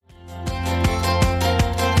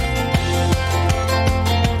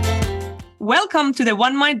Welcome to the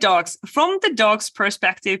OneMind Dogs from the Dog's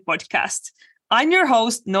Perspective podcast. I'm your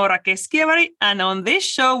host, Noora Keskievari, and on this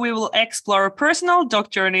show, we will explore personal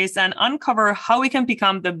dog journeys and uncover how we can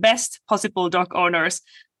become the best possible dog owners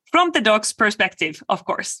from the dog's perspective, of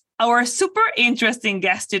course. Our super interesting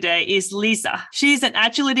guest today is Liza. She's an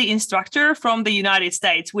agility instructor from the United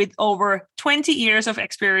States with over 20 years of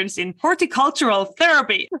experience in horticultural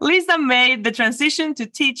therapy. Liza made the transition to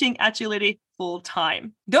teaching agility full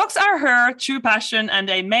time. Dogs are her true passion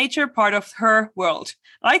and a major part of her world.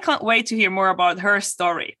 I can't wait to hear more about her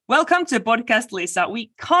story. Welcome to the podcast, Liza.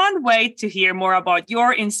 We can't wait to hear more about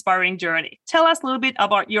your inspiring journey. Tell us a little bit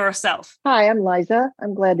about yourself. Hi, I'm Liza.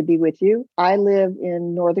 I'm glad to be with you. I live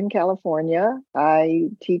in Northern California. I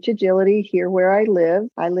teach agility here where I live.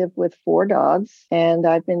 I live with 4 dogs, and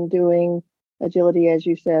I've been doing agility, as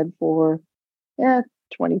you said, for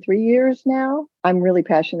 23 years now. I'm really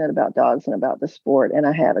passionate about dogs and about the sport, and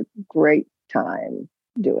I had a great time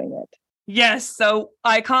doing it. Yes, so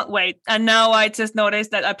I can't wait. And now I just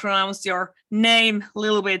noticed that I pronounced your name a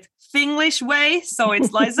little bit Finglish way, so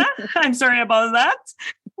it's Liza. I'm sorry about that.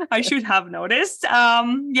 I should have noticed.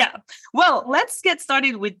 Well, let's get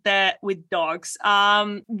started with dogs.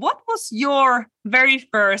 What was your very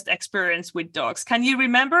first experience with dogs? Can you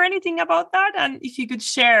remember anything about that? And if you could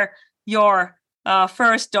share your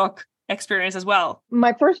first dog experience as well.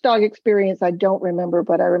 My first dog experience, I don't remember,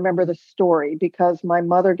 but I remember the story because my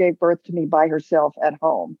mother gave birth to me by herself at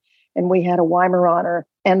home. And we had a Weimaraner,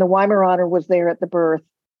 and the Weimaraner was there at the birth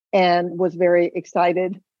and was very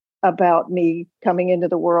excited about me coming into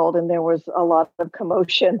the world. And there was a lot of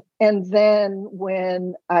commotion. And then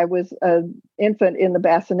when I was an infant in the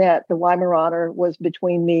bassinet, the Weimaraner was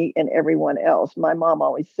between me and everyone else. My mom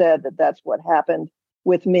always said that that's what happened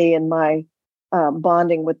with me and my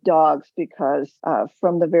bonding with dogs, because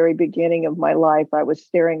from the very beginning of my life, I was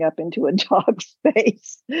staring up into a dog's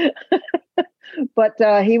face.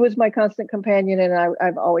 But he was my constant companion, and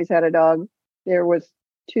I've always had a dog. There was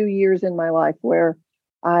 2 years in my life where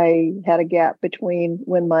I had a gap between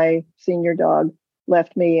when my senior dog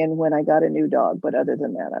left me and when I got a new dog. But other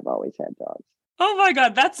than that, I've always had dogs. Oh my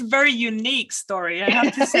God, that's a very unique story, I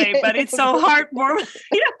have to say, but it's so heartwarming.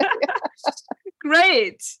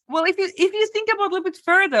 Great. Well, if you think about a little bit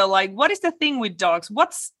further, like what is the thing with dogs?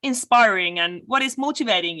 What's inspiring and what is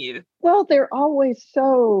motivating you? Well, they're always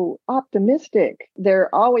so optimistic.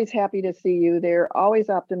 They're always happy to see you. They're always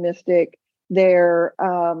optimistic. They're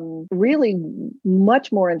really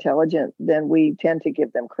much more intelligent than we tend to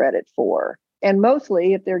give them credit for. And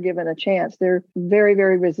mostly, if they're given a chance, they're very,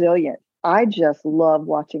 very resilient. I just love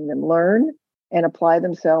watching them learn and apply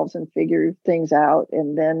themselves and figure things out.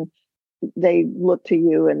 And then they look to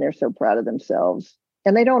you and they're so proud of themselves.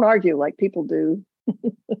 And they don't argue like people do.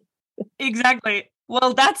 Exactly.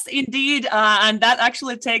 Well, that's indeed. And that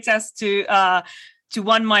actually takes us to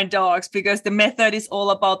OneMind Dogs, because the method is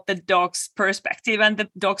all about the dog's perspective and the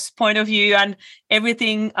dog's point of view, and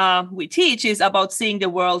everything we teach is about seeing the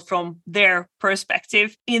world from their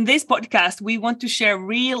perspective. In this podcast, we want to share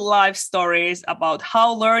real life stories about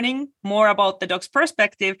how learning more about the dog's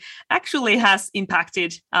perspective actually has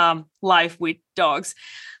impacted life with dogs.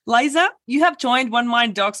 Liza, you have joined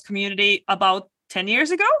OneMind Dogs community about 10 years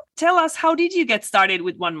ago. Tell us, how did you get started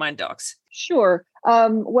with OneMind Dogs? Sure.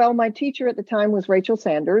 Well, my teacher at the time was Rachel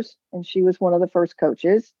Sanders, and she was one of the first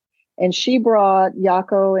coaches. And she brought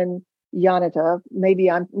Jaco and Janita, maybe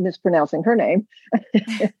I'm mispronouncing her name.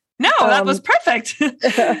 No, that was perfect.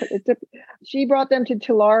 She brought them to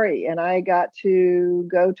Tulare, and I got to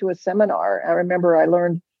go to a seminar. I remember I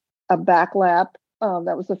learned a back lap.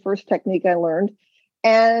 That was the first technique I learned.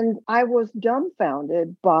 And I was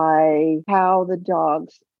dumbfounded by how the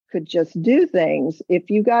dogs could just do things. If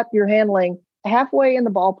you got your handling halfway in the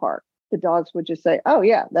ballpark, the dogs would just say, oh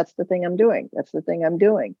yeah, that's the thing I'm doing. That's the thing I'm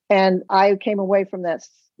doing. And I came away from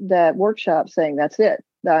that workshop saying, that's it.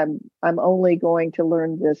 I'm only going to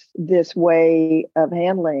learn this way of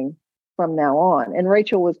handling from now on. And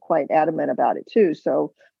Rachel was quite adamant about it too.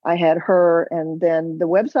 So I had her, and then the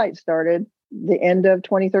website started the end of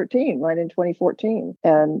 2013, right in 2014.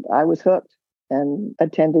 And I was hooked and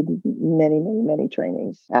attended many, many, many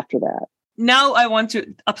trainings after that. Now I want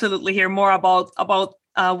to absolutely hear more about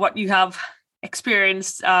what you have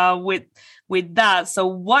experienced with that. So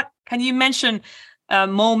what can you mention a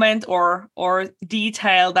moment or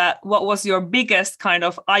detail that what was your biggest kind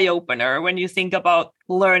of eye-opener when you think about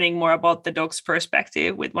learning more about the dog's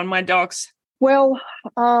perspective with OneMind Dogs? Well,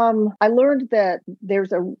 I learned that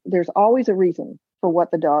there's always a reason for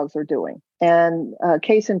what the dogs are doing. And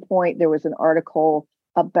case in point, there was an article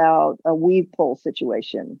about a weave pull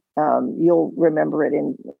situation. You'll remember it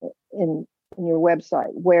in in your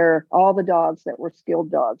website where all the dogs that were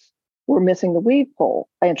skilled dogs were missing the weave pole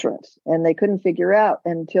entrance, and they couldn't figure out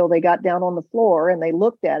until they got down on the floor and they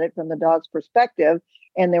looked at it from the dog's perspective,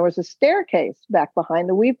 and there was a staircase back behind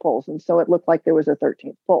the weave poles, and so it looked like there was a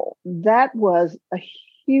 13th pole. That was a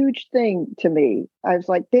huge thing to me. I was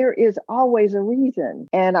like, there is always a reason.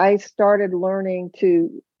 And I started learning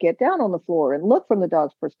to get down on the floor and look from the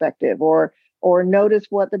dog's perspective, or notice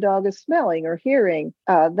what the dog is smelling or hearing.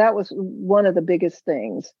 That was one of the biggest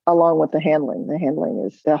things, along with the handling. The handling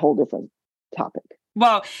is a whole different topic.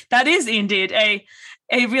 Wow, that is indeed a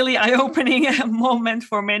really eye-opening moment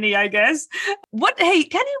for many, I guess. Hey,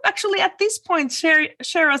 can you actually at this point share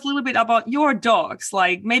us a little bit about your dogs,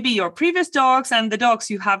 like maybe your previous dogs and the dogs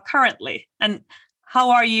you have currently, and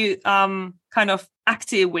how are you kind of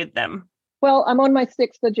active with them? Well, I'm on my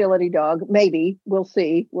 6th agility dog. Maybe we'll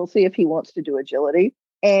see. We'll see if he wants to do agility.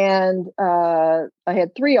 And I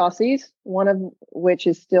had 3 Aussies, one of which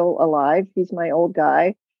is still alive. He's my old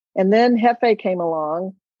guy. And then Hefe came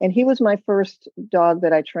along, and he was my first dog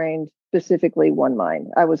that I trained specifically OneMind.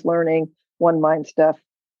 I was learning OneMind stuff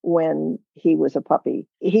when he was a puppy.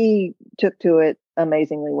 He took to it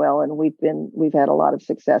amazingly well, and we've had a lot of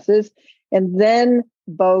successes. And then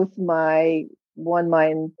both my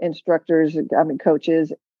OneMind instructors,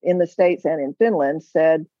 coaches in the States and in Finland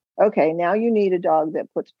said, okay, now you need a dog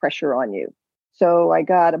that puts pressure on you. So I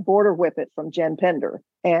got a border whippet from Jen Pender,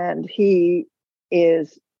 and he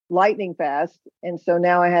is lightning fast. And so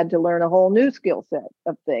now I had to learn a whole new skill set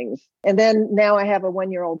of things. And then now I have a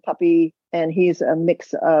 1-year-old puppy, and he's a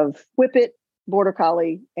mix of whippet, border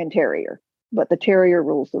collie, and terrier. But the terrier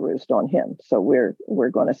rules the roost on him. So we're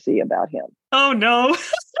going to see about him. Oh, no.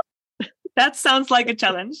 That sounds like a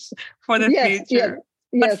challenge for the future.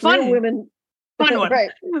 Yes, but fun. Women. Fun one.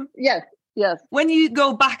 Right. Yes. When you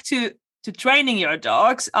go back to training your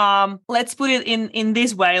dogs, let's put it in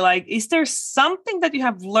this way. Like, is there something that you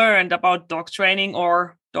have learned about dog training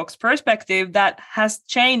or dog's perspective that has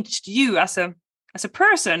changed you as a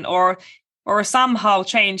person, or somehow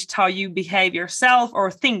changed how you behave yourself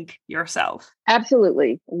or think yourself?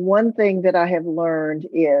 Absolutely. One thing that I have learned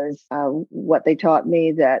is what they taught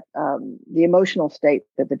me, that the emotional state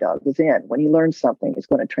that the dog is in when he learns something is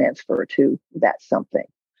going to transfer to that something.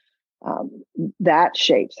 That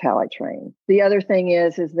shapes how I train. The other thing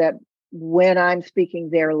is that when I'm speaking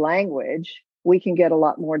their language, we can get a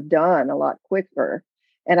lot more done a lot quicker.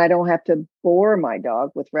 And I don't have to bore my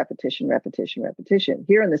dog with repetition.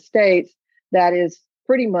 Here in the States, that is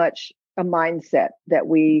pretty much a mindset that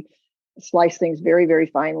we slice things very, very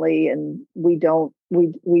finely, and we don't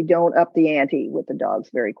up the ante with the dogs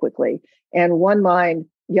very quickly. And OneMind,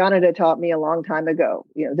 Janita taught me a long time ago,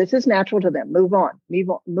 this is natural to them. Move on.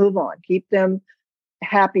 Keep them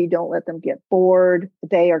happy. Don't let them get bored.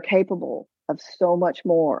 They are capable of so much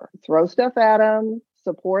more. Throw stuff at them,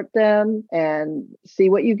 support them, and see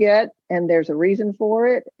what you get. And there's a reason for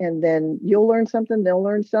it. And then you'll learn something, they'll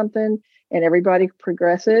learn something, and everybody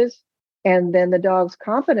progresses. And then the dog's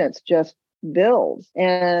confidence just builds.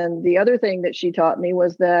 And the other thing that she taught me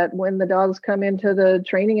was that when the dogs come into the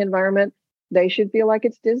training environment, they should feel like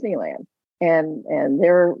it's Disneyland, and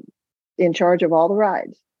they're in charge of all the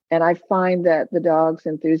rides. And I find that the dog's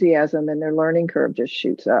enthusiasm and their learning curve just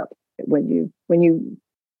shoots up when you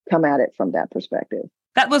come at it from that perspective.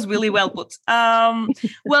 That was really well put.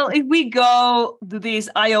 Well, if we go to these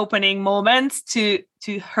eye-opening moments to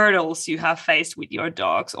hurdles you have faced with your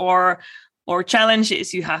dogs, or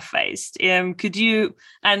challenges you have faced, could you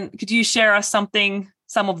share us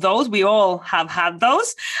some of those? We all have had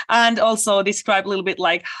those, and also describe a little bit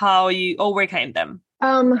like how you overcame them.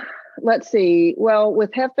 Let's see. Well,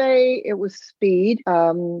 with Hefe, it was speed.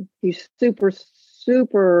 He's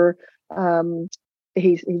super.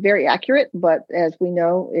 He's very accurate, but as we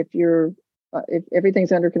know, if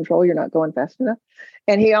everything's under control, you're not going fast enough.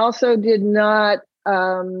 And he also did not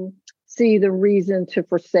see the reason to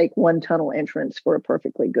forsake one tunnel entrance for a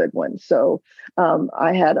perfectly good one. So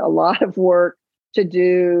I had a lot of work to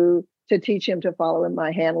do to teach him to follow in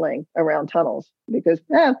my handling around tunnels, because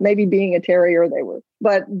maybe being a terrier they were,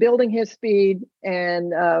 but building his speed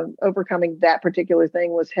and overcoming that particular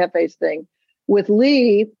thing was Hefe's thing. With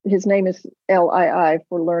Lee, his name is Lii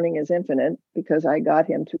for learning is infinite, because I got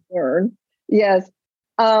him to learn. Yes.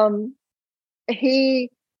 He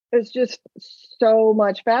is just so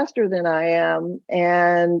much faster than I am.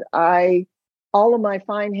 And all of my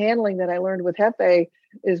fine handling that I learned with Hefe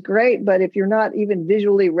is great. But if you're not even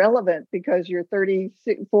visually relevant because you're 30,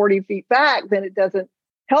 40 feet back, then it doesn't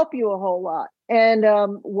help you a whole lot. And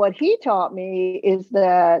what he taught me is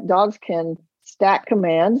that dogs can stack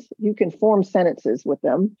commands. You can form sentences with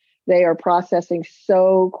them. They are processing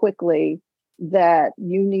so quickly that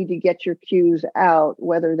you need to get your cues out,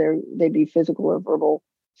 whether they be physical or verbal,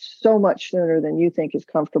 so much sooner than you think is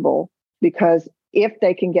comfortable. Because if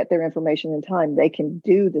they can get their information in time, they can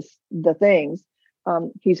do the things.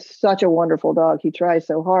 He's such a wonderful dog. He tries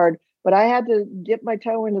so hard. But I had to dip my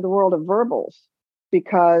toe into the world of verbals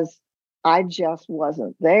because I just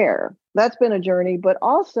wasn't there. That's been a journey. But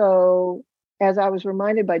also, as I was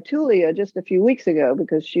reminded by Tulia just a few weeks ago,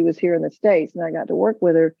 because she was here in the States and I got to work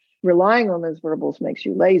with her, relying on those verbals makes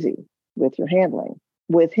you lazy with your handling.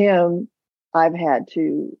 With him, I've had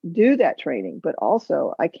to do that training, but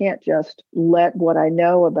also I can't just let what I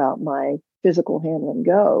know about my physical handling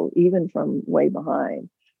go, even from way behind.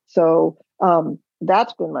 So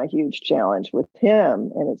that's been my huge challenge with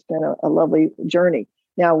him, and it's been a lovely journey.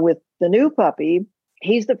 Now, with the new puppy,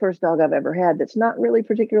 he's the first dog I've ever had that's not really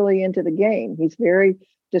particularly into the game. He's very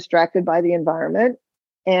distracted by the environment.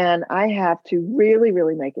 And I have to really,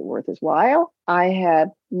 really make it worth his while. I had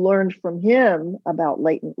learned from him about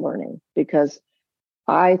latent learning because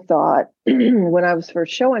I thought when I was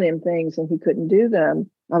first showing him things and he couldn't do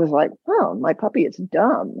them, I was like, oh, my puppy is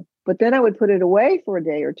dumb. But then I would put it away for a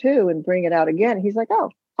day or two and bring it out again. He's like,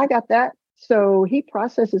 oh, I got that. So he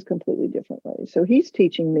processes completely differently. So he's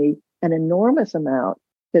teaching me an enormous amount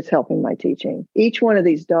that's helping my teaching. Each one of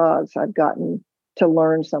these dogs I've gotten to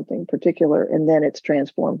learn something particular, and then it's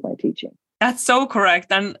transformed my teaching. That's so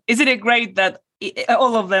correct. And isn't it great that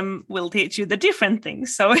all of them will teach you the different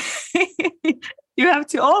things? So you have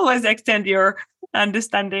to always extend your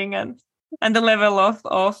understanding and the level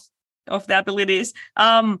of the abilities.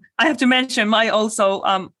 I have to mention my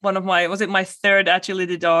my third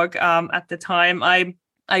agility dog at the time.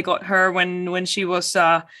 I got her when she was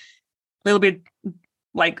a little bit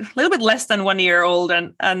less than 1 year old,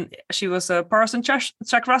 and she was a Parson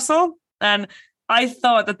Jack Russell. And I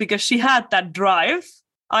thought that because she had that drive,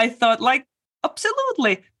 I thought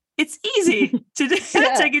absolutely, it's easy to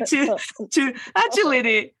take it to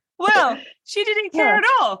agility. Well, she didn't care at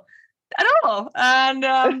all. And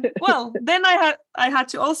then I had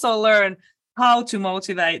to also learn how to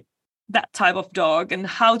motivate that type of dog and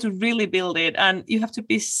how to really build it. And you have to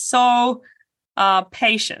be so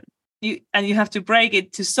patient. You have to break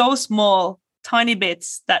it to so small, tiny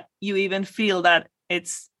bits that you even feel that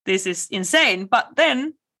this is insane. But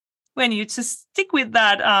then when you just stick with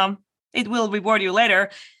that, it will reward you later.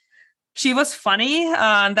 She was funny,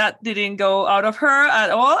 and that didn't go out of her at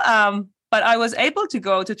all. But I was able to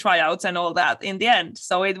go to tryouts and all that in the end.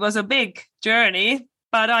 So it was a big journey,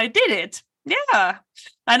 but I did it. Yeah.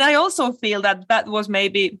 And I also feel that was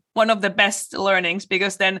maybe one of the best learnings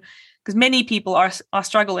because many people are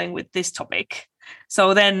struggling with this topic.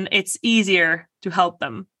 So then it's easier to help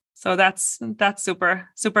them. So that's super,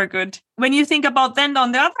 super good. When you think about then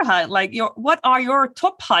on the other hand, what are your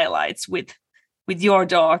top highlights with your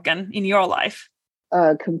dog and in your life?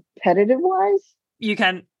 Competitive wise? You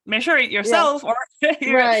can measure it yourself, or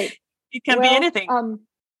right. It can be anything.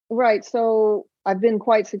 Right. So I've been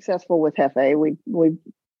quite successful with Hefe. We've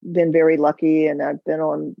been very lucky, and I've been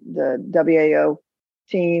on the WAO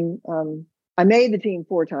team. I made the team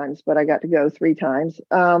 4 times, but I got to go 3 times.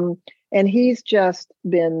 And he's just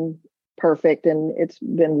been perfect, and it's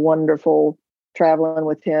been wonderful traveling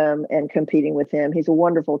with him and competing with him. He's a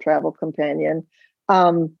wonderful travel companion.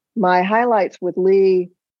 My highlights with Lee,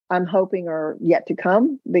 I'm hoping are yet to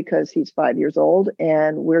come because he's 5 years old,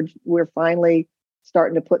 and we're finally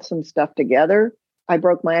starting to put some stuff together. I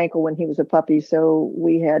broke my ankle when he was a puppy, so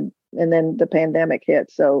and then the pandemic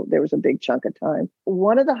hit, so there was a big chunk of time.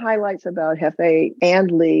 One of the highlights about Hefe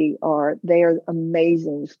and Lee they are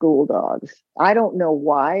amazing school dogs. I don't know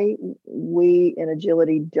why we in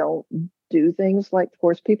agility don't do things like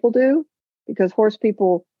horse people do, because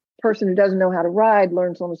person who doesn't know how to ride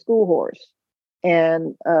learns on a school horse.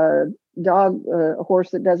 And a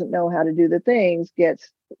horse that doesn't know how to do the things gets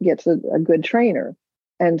a good trainer.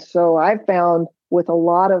 And so I've found with a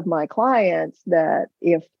lot of my clients that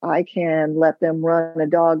if I can let them run a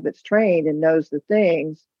dog that's trained and knows the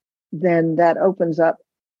things, then that opens up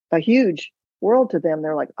a huge world to them.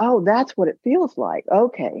 They're like, oh, that's what it feels like.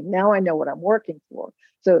 Okay, now I know what I'm working for.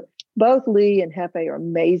 So both Lee and Hefe are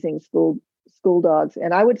amazing school dogs.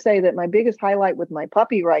 And I would say that my biggest highlight with my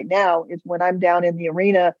puppy right now is when I'm down in the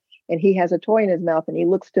arena and he has a toy in his mouth and he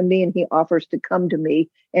looks to me and he offers to come to me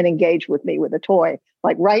and engage with me with a toy.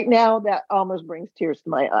 Like right now, that almost brings tears to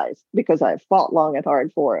my eyes because I've fought long and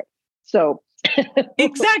hard for it. So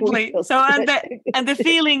exactly. So and the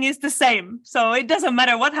feeling is the same. So it doesn't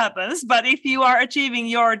matter what happens, but if you are achieving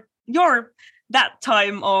your that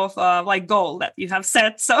time of like goal that you have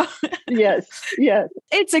set. So yes.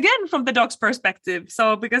 It's again from the dog's perspective.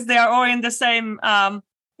 So because they are all in the same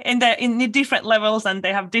in the different levels and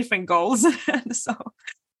they have different goals.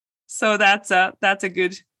 so that's a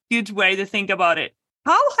good way to think about it.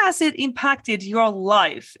 How has it impacted your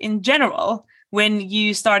life in general when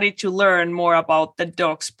you started to learn more about the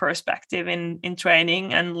dog's perspective in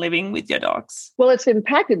training and living with your dogs? Well, it's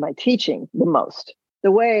impacted my teaching the most. The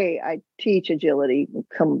way I teach agility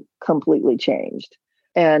completely changed.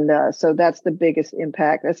 And so that's the biggest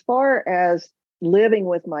impact. As far as living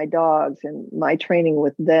with my dogs and my training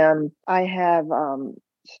with them, I have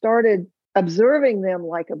started observing them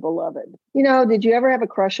like a beloved. Did you ever have a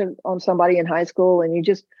crush on somebody in high school and you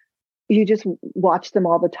just watched them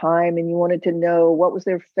all the time and you wanted to know what was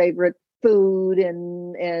their favorite food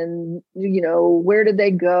and where did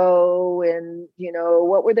they go and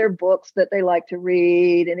what were their books that they like to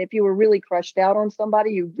read, and if you were really crushed out on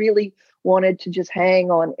somebody, you really wanted to just hang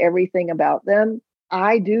on everything about them.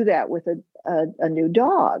 I do that with a new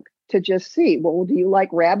dog to just see, well, do you like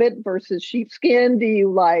rabbit versus sheepskin? Do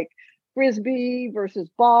you like frisbee versus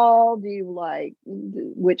ball? Do you like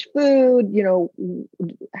which food?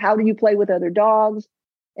 How do you play with other dogs?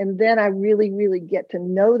 And then I really, really get to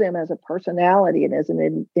know them as a personality and as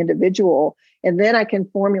an individual. And then I can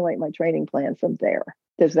formulate my training plan from there.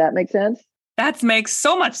 Does that make sense? That makes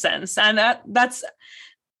so much sense. And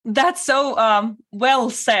that's so well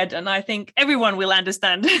said. And I think everyone will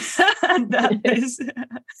understand that is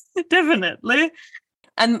definitely.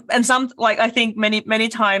 And some, like, I think many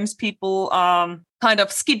times people kind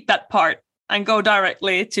of skip that part and go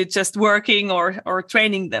directly to just working or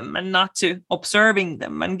training them and not to observing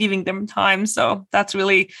them and giving them time. So that's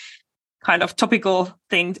really kind of topical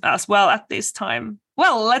thing as well at this time.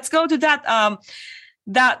 Well, let's go to that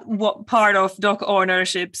part of dog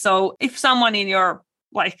ownership. So if someone in your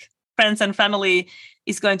like friends and family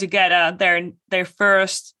is going to get their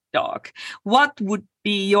first dog, what would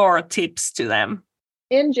be your tips to them?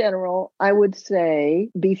 In general, I would say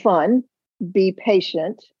be fun, be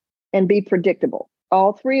patient, and be predictable.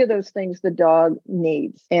 All three of those things the dog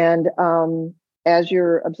needs. And as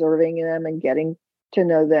you're observing them and getting to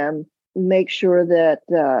know them, make sure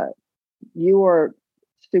that you are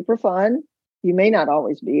super fun. You may not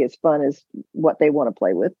always be as fun as what they want to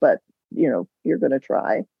play with, but you're going to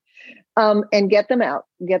try. And get them out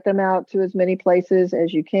to as many places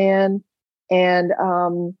as you can, and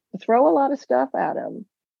throw a lot of stuff at them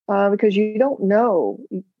because you don't know.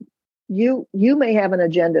 You may have an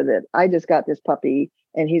agenda that I just got this puppy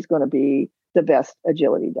and he's going to be the best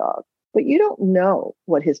agility dog, but you don't know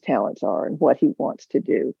what his talents are and what he wants to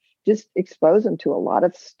do. Just expose him to a lot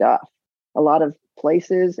of stuff, a lot of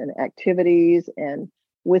places and activities, and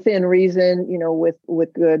within reason,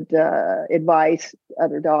 with good advice,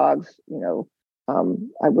 other dogs,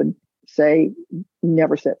 I would say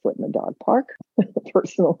never set foot in a dog park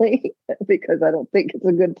personally, because I don't think it's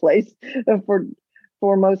a good place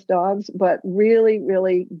for most dogs, but really,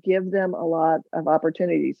 really give them a lot of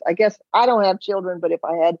opportunities. I guess I don't have children, but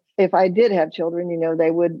if I did have children,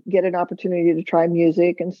 they would get an opportunity to try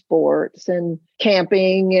music and sports and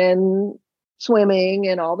camping and swimming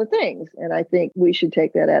and all the things. And I think we should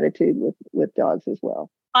take that attitude with dogs as well.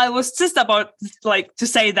 I was just about to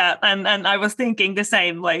say that, and I was thinking the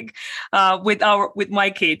same. With my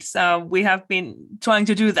kids, we have been trying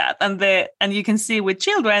to do that, and you can see with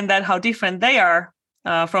children that how different they are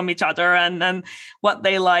from each other, and what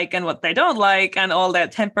they like and what they don't like, and all their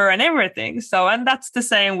temper and everything. So, and that's the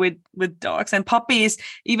same with dogs and puppies.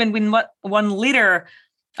 Even with one litter,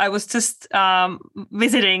 I was just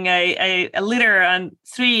visiting a litter and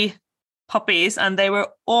 3 puppies, and they were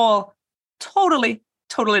all totally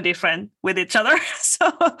different with each other.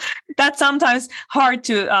 So that's sometimes hard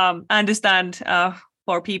to understand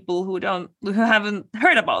for people who haven't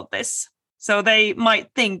heard about this. So they might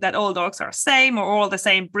think that all dogs are same or all the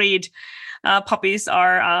same breed. Puppies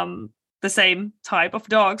are the same type of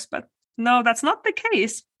dogs, but no, that's not the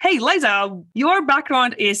case. Hey, Liza, your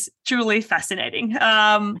background is truly fascinating.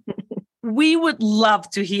 We would love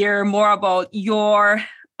to hear more about your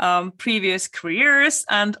previous careers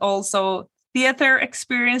and also theater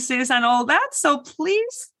experiences and all that. So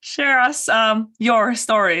please share us your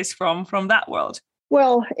stories from that world.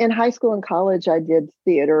 Well, in high school and college, I did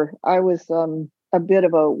theater. I was a bit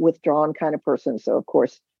of a withdrawn kind of person. So, of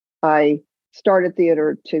course, I started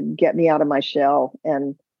theater to get me out of my shell.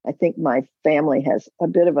 And I think my family has a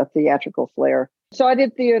bit of a theatrical flair. So I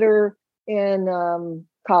did theater in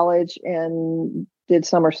college and did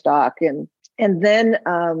summer stock and then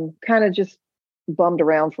kind of just bummed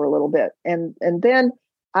around for a little bit. And then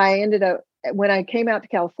I ended up when I came out to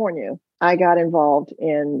California, I got involved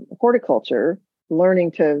in horticulture,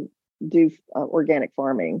 learning to do organic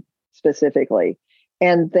farming specifically,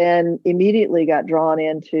 and then immediately got drawn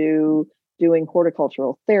into doing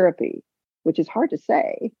horticultural therapy, which is hard to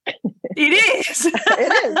say. It is.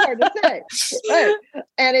 It is hard to say. Right.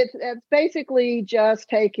 And it's basically just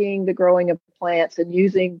taking the growing of plants and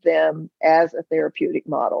using them as a therapeutic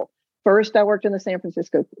model. First, I worked in the San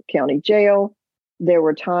Francisco County Jail. There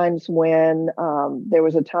were times when there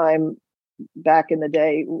was a time back in the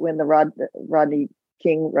day when the Rodney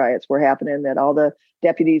King riots were happening, that all the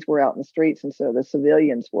deputies were out in the streets, and so the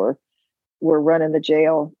civilians were running the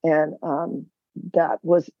jail, and that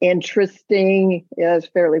was interesting. It was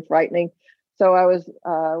fairly frightening. So I was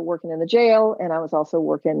working in the jail, and I was also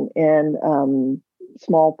working in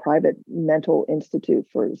small private mental institute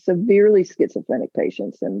for severely schizophrenic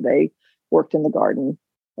patients, and they worked in the garden,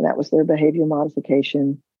 and that was their behavior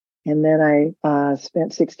modification. And then I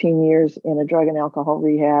spent 16 years in a drug and alcohol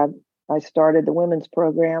rehab. I started the women's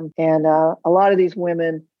program, and a lot of these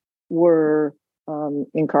women were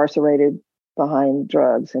incarcerated behind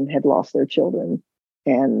drugs and had lost their children,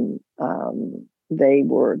 and they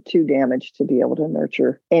were too damaged to be able to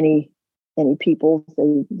nurture any people.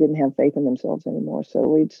 They didn't have faith in themselves anymore. So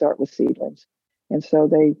we'd start with seedlings, and so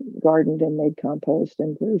they gardened and made compost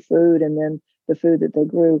and grew food, and then the food that they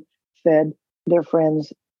grew fed their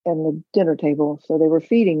friends and the dinner table. So they were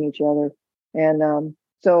feeding each other, and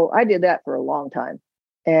so I did that for a long time.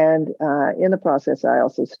 And in the process, I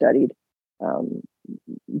also studied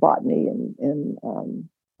botany and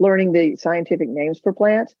learning the scientific names for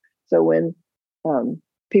plants. So when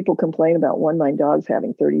people complain about OneMind Dogs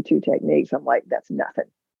having 32 techniques, I'm like, that's nothing.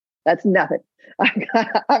 That's nothing.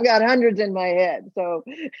 I've got hundreds in my head, so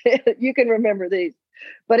you can remember these.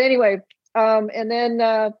 But anyway, and then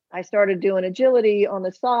I started doing agility on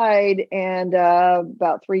the side, and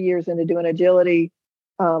about 3 years into doing agility,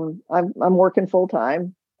 I'm working full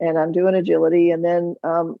time. And I'm doing agility. And then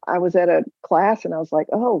I was at a class and I was like,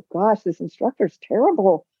 oh gosh, this instructor's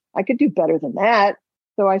terrible. I could do better than that.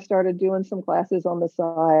 So I started doing some classes on the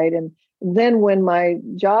side. And then when my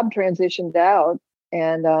job transitioned out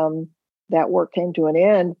and that work came to an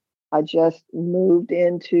end, I just moved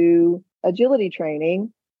into agility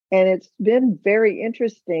training. And it's been very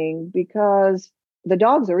interesting because the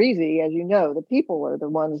dogs are easy, as you know. The people are the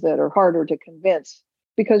ones that are harder to convince,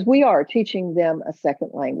 because we are teaching them a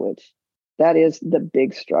second language. That is the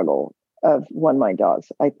big struggle of OneMind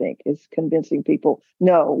Dogs, I think, is convincing people,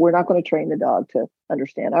 no, we're not going to train the dog to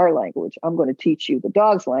understand our language. I'm going to teach you the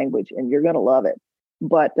dog's language, and you're going to love it.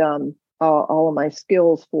 But all of my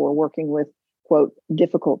skills for working with, quote,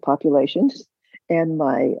 difficult populations, and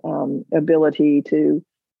my ability to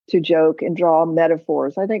joke and draw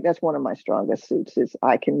metaphors, I think that's one of my strongest suits, is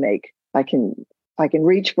I can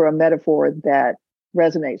reach for a metaphor that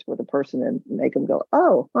resonates with a person and make them go,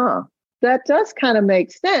 oh, that does kind of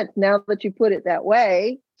make sense now that you put it that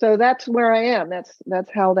way. So that's where I am. That's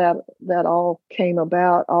how that all came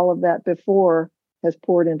about. All of that before has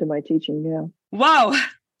poured into my teaching now. Wow,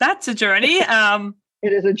 that's a journey.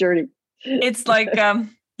 It is a journey. It's like,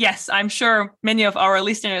 yes, I'm sure many of our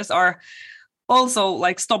listeners are also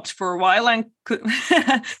like stopped for a while and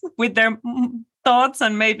with their thoughts,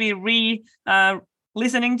 and maybe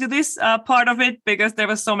listening to this part of it, because there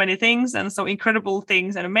were so many things and so incredible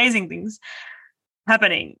things and amazing things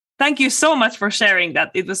happening. Thank you so much for sharing that.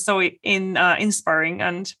 It was so inspiring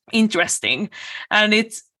and interesting. And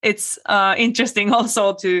it's interesting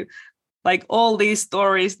also to, like, all these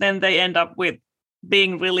stories, then they end up with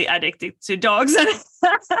being really addicted to dogs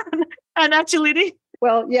and agility.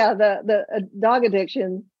 Well, yeah, the dog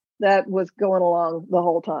addiction, that was going along the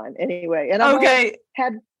whole time anyway. And I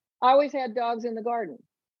always had dogs in the garden.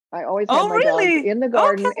 I always had my dogs in the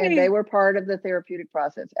garden, and they were part of the therapeutic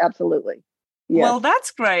process. Absolutely. Yes. Well,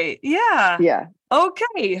 that's great. Yeah. Yeah.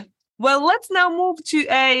 Okay. Well, let's now move to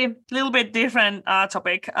a little bit different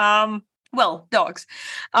topic. Well, dogs.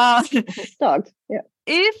 Dogs. Yeah.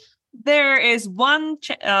 If there is one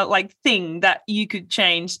thing that you could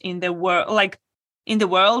change in the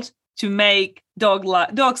world to make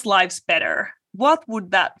dogs' lives better, what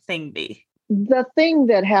would that thing be? The thing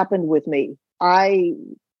that happened with me, I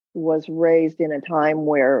was raised in a time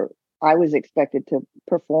where I was expected to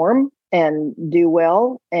perform and do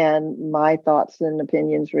well, and my thoughts and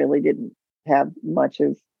opinions really didn't have much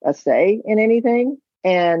of a say in anything.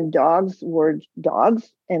 And dogs were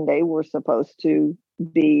dogs, and they were supposed to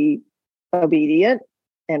be obedient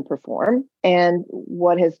and perform. And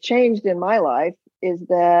what has changed in my life is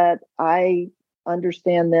that I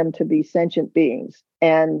understand them to be sentient beings.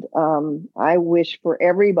 And I wish for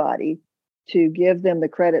everybody to give them the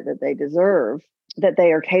credit that they deserve, that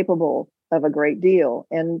they are capable of a great deal,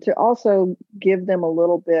 and to also give them a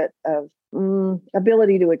little bit of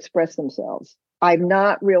ability to express themselves. I'm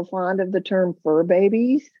not real fond of the term fur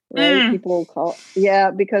babies, right? People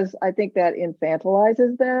because I think that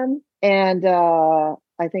infantilizes them. And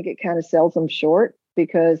I think it kind of sells them short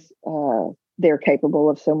because they're capable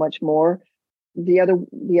of so much more. The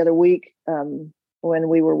other week, when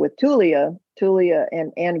we were with Tulia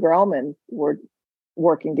and Ann Grauman were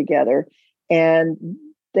working together, and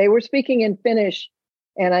they were speaking in Finnish.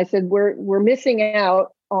 And I said, we're missing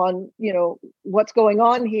out on, what's going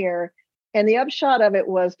on here. And the upshot of it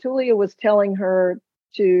was Tulia was telling her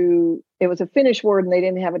it was a Finnish word and they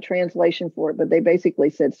didn't have a translation for it, but they basically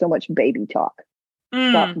said so much baby talk.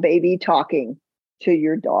 Stop baby talking to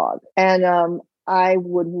your dog. And I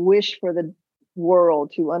would wish for the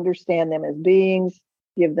world to understand them as beings,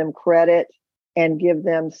 give them credit, and give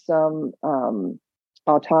them some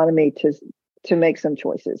autonomy to make some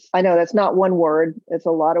choices. I know that's not one word. It's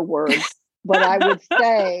a lot of words. But I would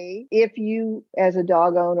say if you, as a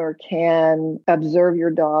dog owner, can observe your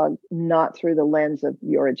dog not through the lens of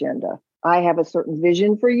your agenda. I have a certain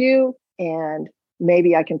vision for you, and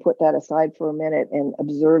maybe I can put that aside for a minute and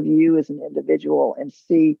observe you as an individual and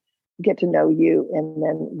get to know you, and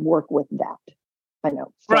then work with that. I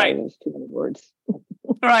know. Sorry, there's too many words.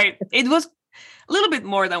 Right. It was a little bit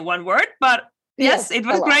more than one word, but yes, it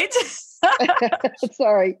was great.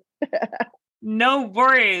 Sorry. No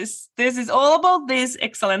worries. This is all about these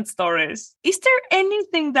excellent stories. Is there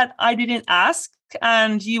anything that I didn't ask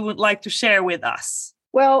and you would like to share with us?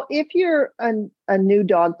 Well, if you're a new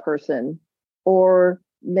dog person, or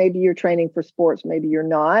maybe you're training for sports, maybe you're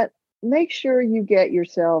not, make sure you get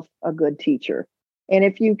yourself a good teacher. And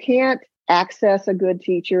if you can't access a good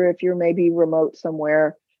teacher, if you're maybe remote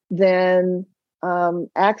somewhere, then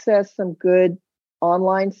access some good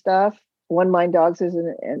online stuff. OneMind Dogs is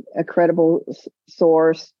a credible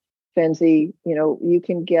source. Fenzi, you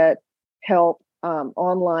can get help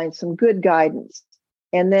online, some good guidance.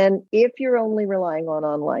 And then if you're only relying on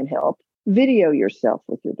online help, video yourself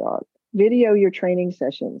with your dog, video your training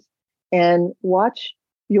sessions, and watch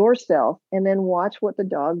yourself, and then watch what the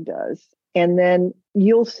dog does. And then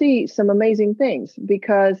you'll see some amazing things,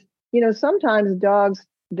 because, sometimes dogs,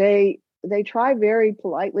 they try very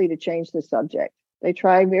politely to change the subject. They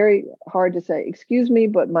try very hard to say, excuse me,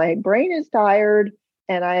 but my brain is tired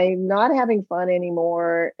and I'm not having fun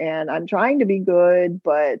anymore. And I'm trying to be good,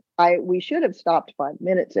 but we should have stopped 5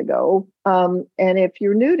 minutes ago. And if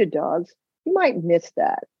you're new to dogs, you might miss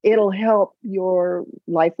that. It'll help your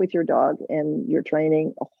life with your dog and your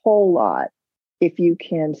training a whole lot if you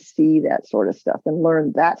can see that sort of stuff and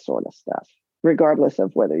learn that sort of stuff, regardless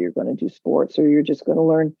of whether you're going to do sports or you're just going to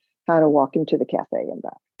learn how to walk into the cafe and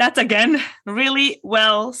back. That's, again, really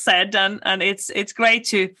well said. And it's great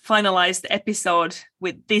to finalize the episode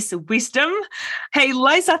with this wisdom. Hey,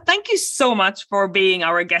 Liza, thank you so much for being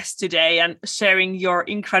our guest today and sharing your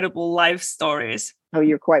incredible life stories. Oh,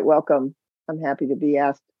 you're quite welcome. I'm happy to be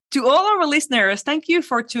asked. To all our listeners, thank you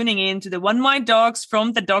for tuning in to the OneMind Dogs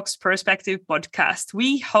from the Dog's Perspective podcast.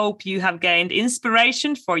 We hope you have gained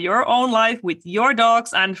inspiration for your own life with your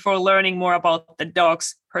dogs and for learning more about the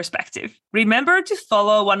dog's perspective. Remember to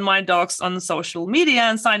follow OneMind Dogs on social media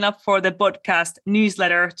and sign up for the podcast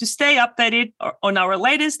newsletter to stay updated on our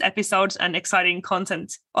latest episodes and exciting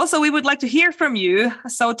content. Also, we would like to hear from you,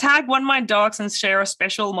 so tag OneMind Dogs and share a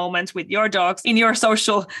special moment with your dogs in your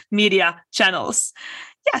social media channels.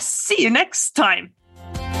 Yes, see you next time.